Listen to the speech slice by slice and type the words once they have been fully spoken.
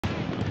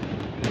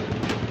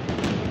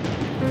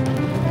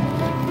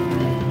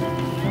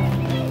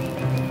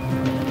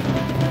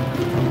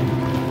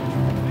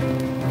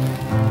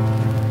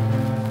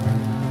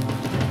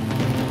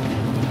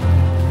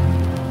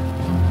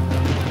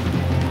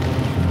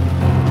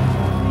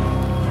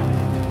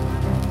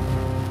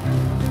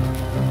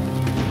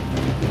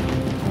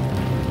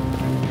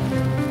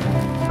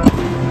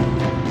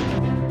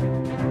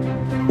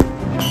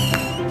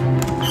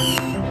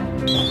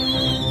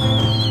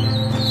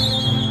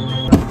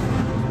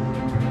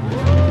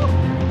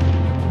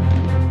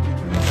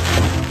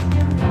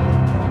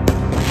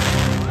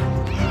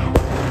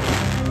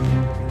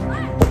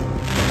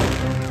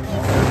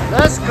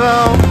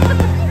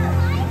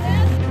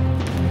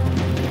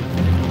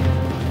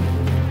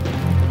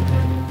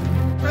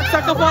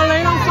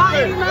Sakapalay ng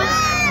kain na.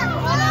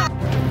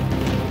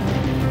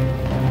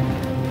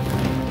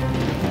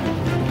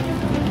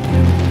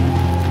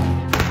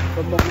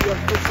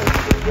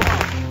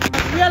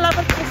 Ia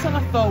labat ko sa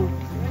ngafau.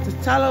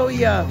 Talo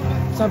ia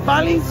sa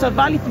vali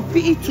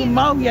pipi tu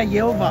mau ia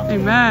Yehova.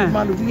 Amen.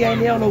 Malu ia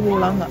leo no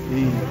wolanga.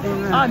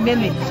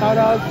 Amen. Shout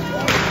out.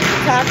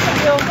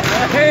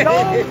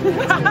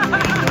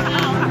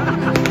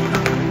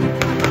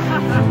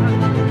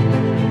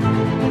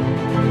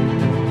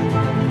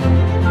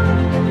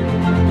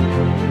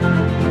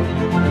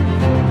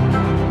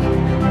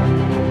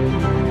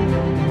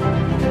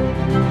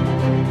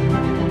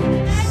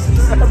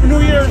 Happy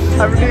New Year!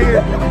 Happy New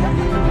Year!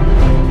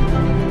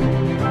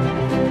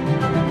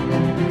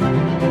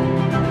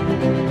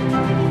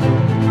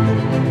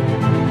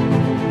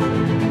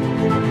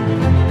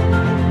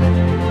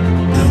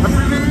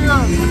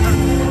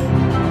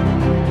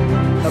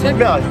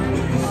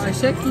 Ai,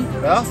 cheque.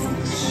 Ja?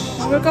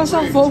 We kan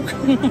zo volk.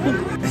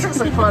 Dat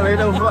is gewoon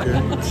heel over.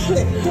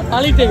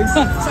 Ali tem.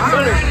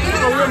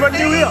 Alweer met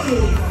New Year.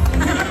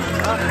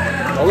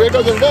 Alweer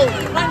dat een volk.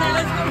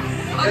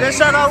 It is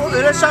shout-out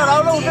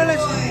village.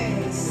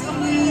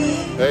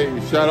 Hey,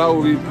 shout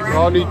out, we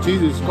all need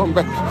Jesus. Come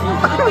back to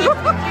Jesus.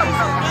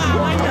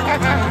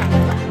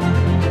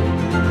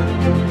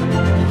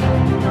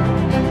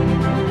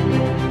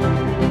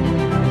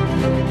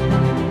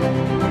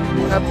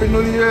 Happy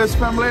New Year's,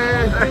 family.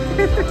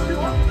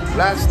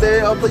 Last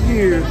day of the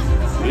year.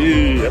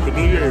 Hey, Happy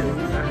New Year.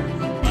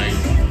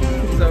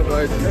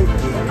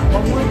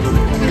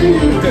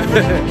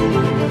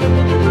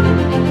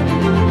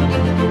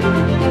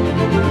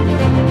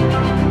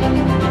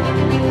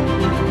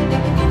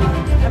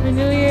 Happy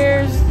New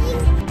Year's.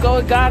 Go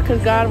with God,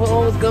 because God will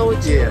always go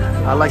with you.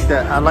 Yeah, I like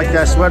that. I like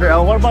that sweater.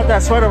 Oh, what about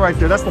that sweater right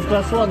there? That's the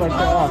best one right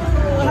there.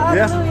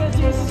 Yeah.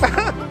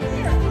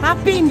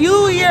 Happy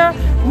New Year.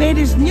 May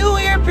this new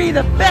year be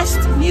the best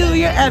new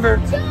year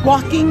ever.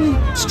 Walking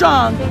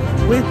strong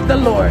with the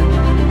Lord.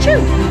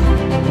 Choo!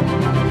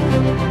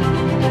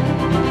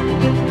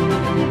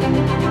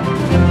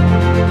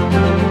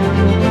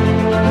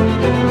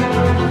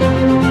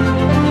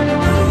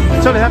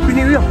 Charlie, Happy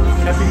New Year.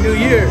 Happy New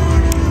Year.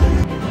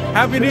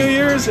 Happy New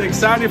Year's.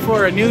 Excited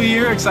for a new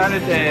year.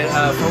 Excited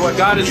for what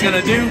God is going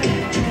to do.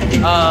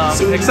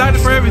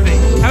 Excited for everything.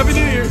 Happy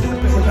New Year.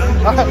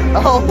 I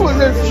always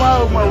didn't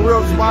smile with my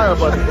real smile,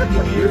 but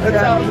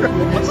that's how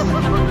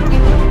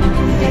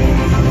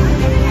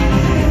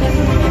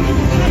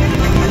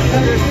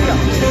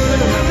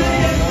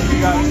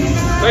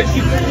Thank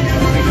you.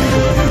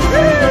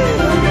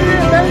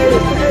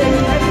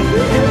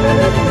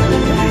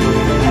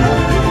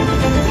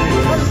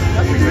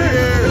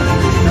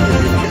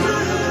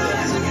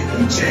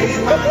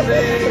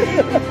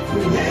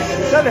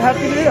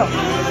 Happy New Year.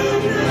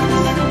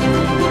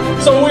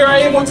 So we are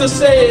able to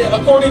say,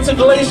 according to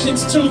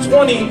Galatians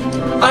 2:20,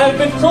 I have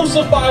been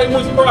crucified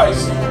with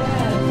Christ.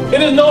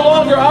 It is no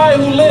longer I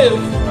who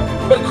live,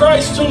 but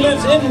Christ who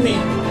lives in me.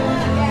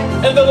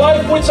 And the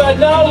life which I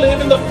now live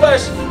in the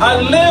flesh, I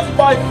live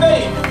by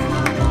faith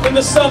in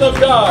the Son of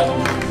God.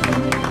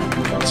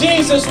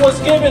 Jesus was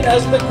given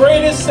as the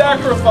greatest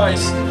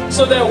sacrifice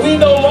so that we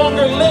no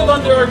longer live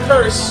under a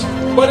curse,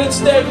 but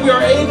instead we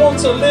are able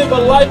to live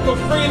a life of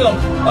freedom,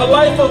 a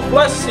life of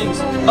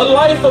blessings, a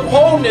life of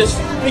wholeness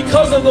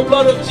because of the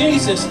blood of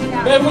Jesus.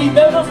 May we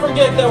never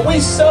forget that we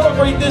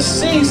celebrate this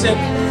season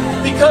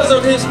because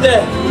of his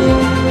death.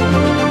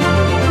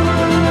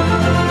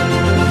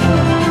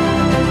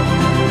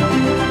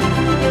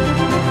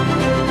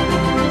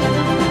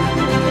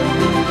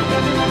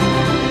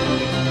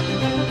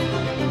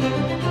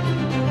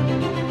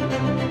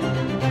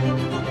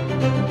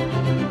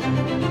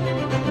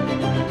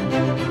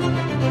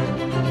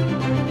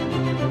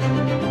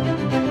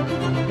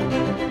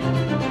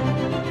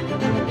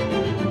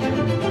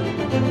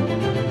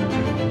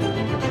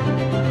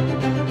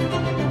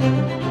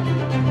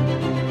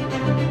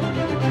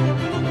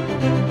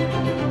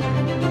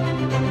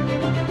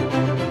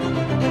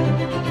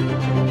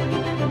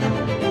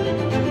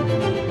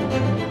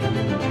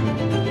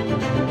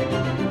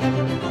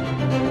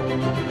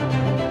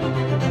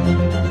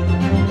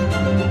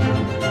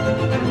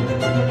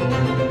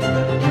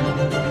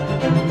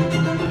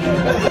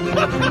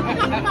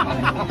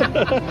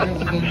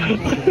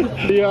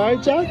 You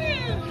alright, John?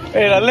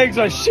 Hey, the legs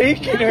are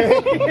shaking.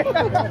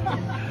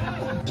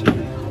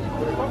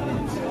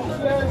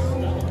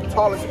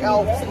 Tallest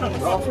elf,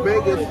 Las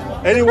Vegas.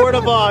 Any word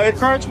of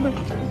encouragement?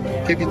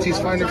 KPT's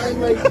finest.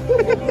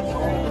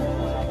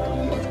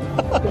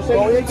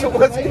 Don't eat too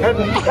much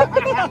candy.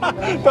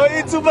 Don't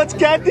eat too much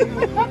candy.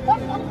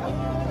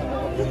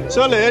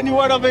 Sully, any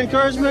word of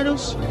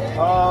encouragement?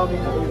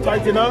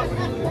 Tighten up.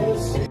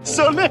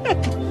 Sully.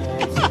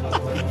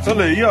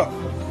 Sully, yeah.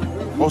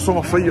 Also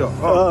my fire.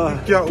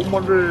 Kia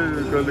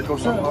umare le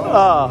kausa.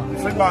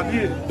 Sai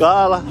mani.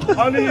 Gala.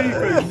 Ali.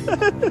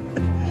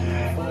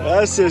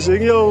 Asa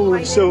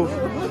sinyo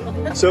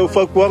so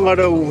fakwanga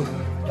daw.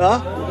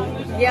 Ha?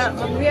 Ya,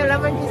 we are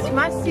laban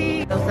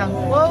kismasi, sang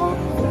po.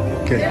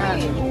 Okay.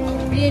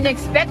 being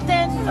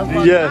expectant of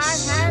what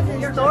Yes. God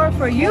has in store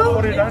for you.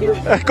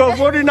 Go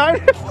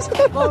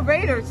 49ers. Go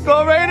Raiders.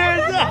 Go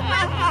Raiders.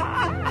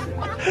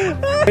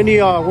 Any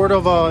word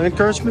of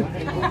encouragement?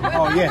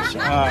 Oh, yes.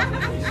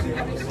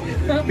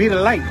 Be the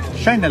light.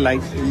 Shine the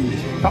light.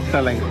 Talk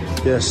the light.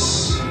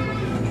 Yes.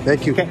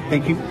 Thank you. Okay,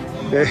 thank you.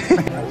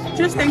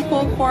 Just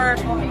thankful for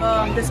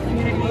this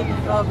community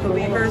of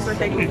believers. We're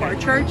thankful for our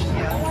church,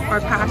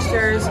 our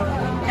pastors,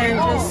 and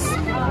just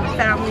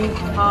family,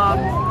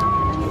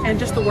 and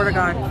just the Word of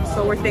God.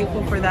 So we're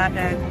thankful for that,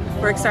 and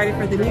we're excited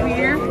for the new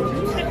year.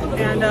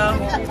 And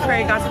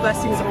pray God's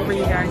blessings over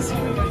you guys.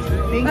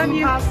 Thank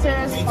you,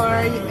 pastors, for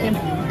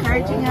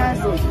encouraging us,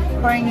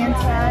 pouring into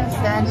us,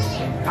 and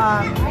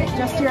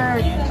just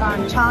your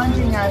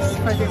challenging us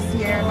for this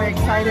year. We're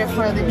excited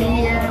for the new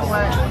year,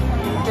 what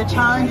the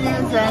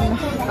challenges and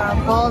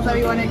goals that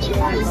we want to achieve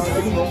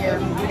this new year.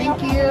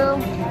 Thank you.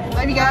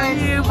 Love you guys.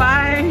 Love you.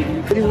 Bye.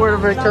 Any word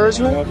of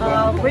encouragement?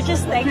 We're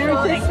just thankful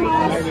and grateful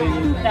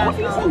that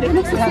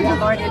we have the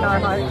Lord in our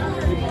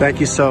heart. Thank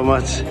you so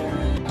much.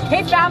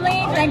 Hey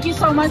family, thank you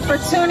so much for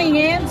tuning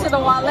in to the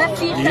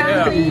Walesi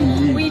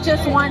family. We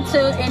just want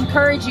to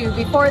encourage you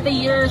before the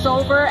year is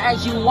over,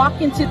 as you walk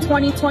into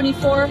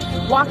 2024,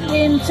 walk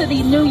into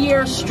the new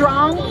year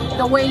strong.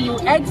 The way you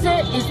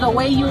exit is the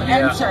way you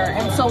enter.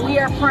 And so we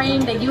are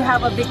praying that you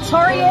have a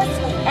victorious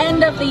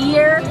end of the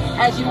year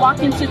as you walk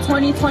into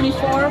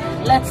 2024.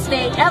 Let's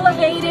stay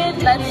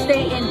elevated, let's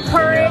stay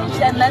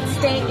encouraged, and let's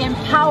stay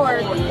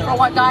empowered for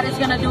what God is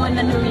going to do in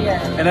the new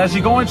year. And as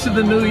you go into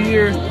the new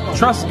year,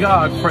 trust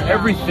God for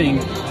everything.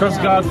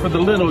 Trust God for the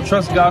little,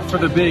 trust God for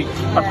the big.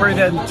 I pray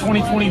that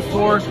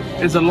 2024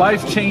 is a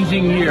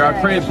life-changing year.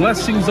 I pray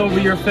blessings over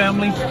your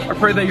family. I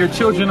pray that your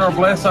children are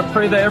blessed. I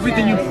pray that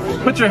everything you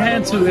put your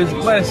hand to is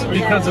blessed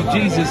because of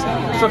Jesus.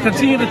 So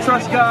continue to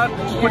trust God,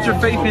 put your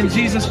faith in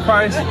Jesus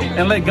Christ,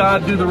 and let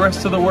God do the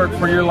rest of the work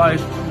for your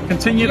life.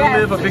 Continue to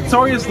live a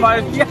victorious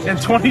life in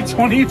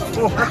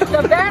 2024.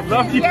 The best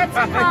is yet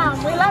to come.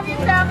 We love you,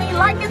 family.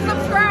 Like and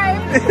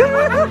subscribe.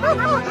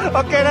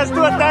 Okay, let's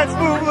do a dance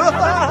move.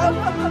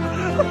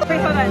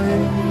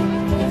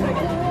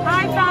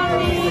 Hi,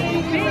 family.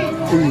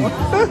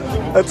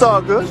 It's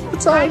all good.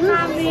 It's all good.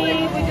 Hi,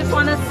 family. We just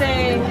want to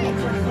say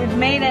we've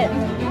made it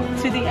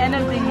to the end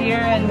of the year,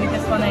 and we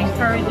just want to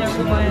encourage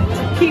everyone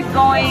to keep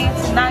going,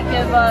 to not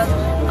give up.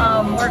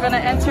 We're going to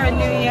enter a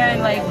new year,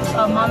 and like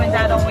mom and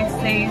dad always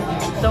say,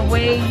 the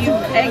way you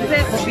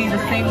exit will be the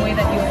same way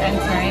that you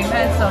enter.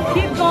 Amen. So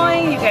keep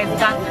going. You guys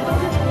got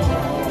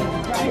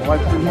this. I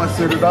pretty much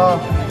said it all.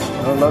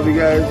 I love you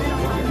guys.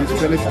 Just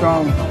finish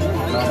strong.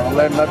 Don't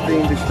let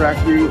nothing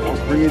distract you or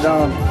bring you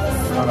down.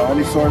 The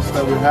only source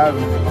that we have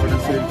is for the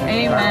sake of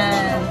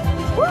Amen.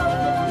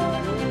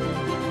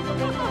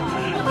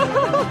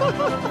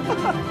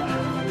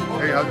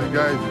 Hey, how's it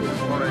guys? I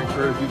just want to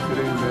encourage you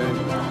today, man.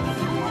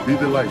 Be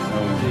the light.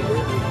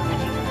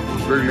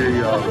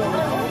 Really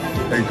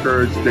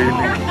encourage daily.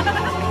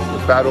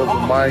 The battle of the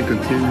mind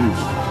continues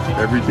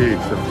every day.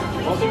 So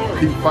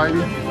keep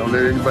fighting. Don't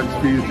let anybody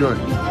steal your joy.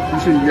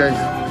 Appreciate you guys.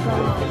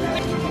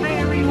 Hi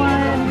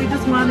everyone. We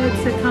just wanted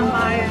to come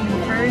by and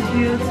encourage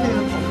you to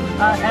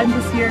end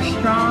this year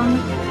strong.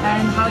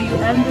 And how you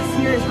end this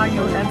year is how you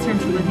will enter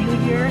into the new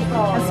year.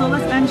 And so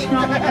let's end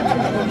strong and enter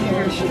into the new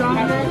year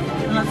stronger.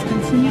 And let's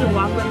continue to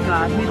walk with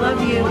God. We love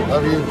you.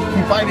 Love you.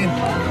 Keep fighting.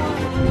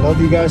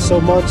 Love you guys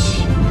so much.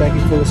 Thank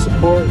you for the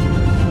support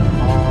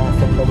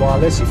from the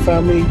Walesi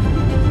family.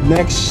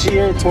 Next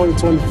year,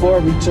 2024,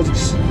 we're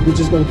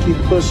just gonna keep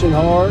pushing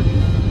hard.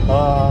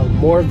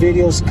 More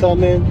videos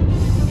coming.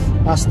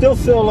 I still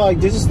feel like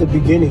this is the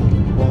beginning.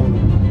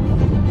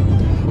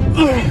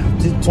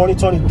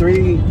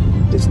 2023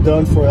 is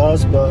done for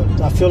us, but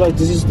I feel like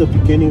this is the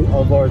beginning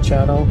of our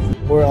channel.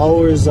 We're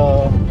always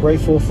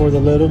grateful for the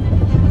little.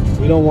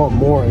 We don't want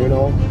more, you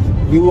know.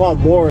 We want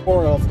more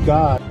of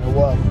God and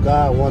what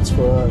God wants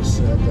for us.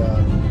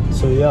 And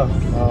so yeah,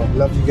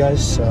 love you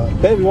guys.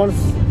 Babe, you want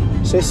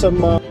to say some?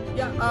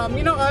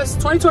 You know, us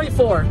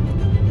 2024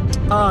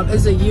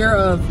 is a year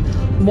of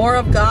more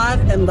of God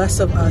and less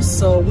of us.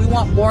 So we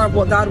want more of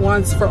what God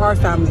wants for our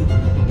family,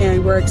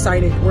 and we're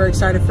excited. We're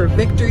excited for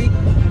victory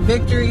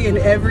in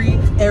every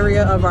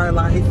area of our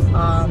life.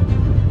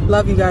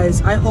 Love you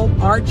guys. I hope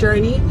our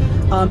journey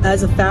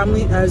as a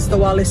family, as the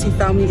Walesi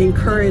family,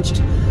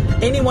 encouraged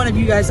any one of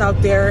you guys out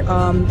there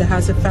that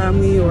has a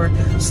family or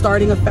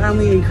starting a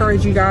family.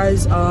 Encourage you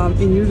guys,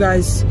 and you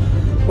guys,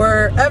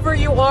 wherever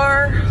you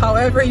are,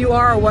 however you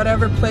are, or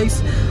whatever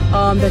place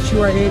that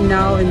you are in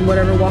now, in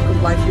whatever walk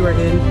of life you are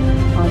in.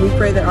 We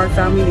pray that our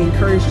family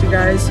encouraged you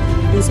guys,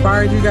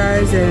 inspired you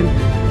guys, and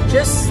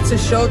just to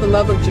show the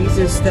love of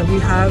Jesus that we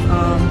have.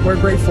 We're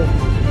grateful,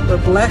 we're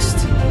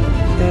blessed,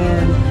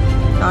 and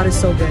God is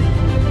so good.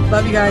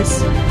 Love you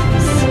guys.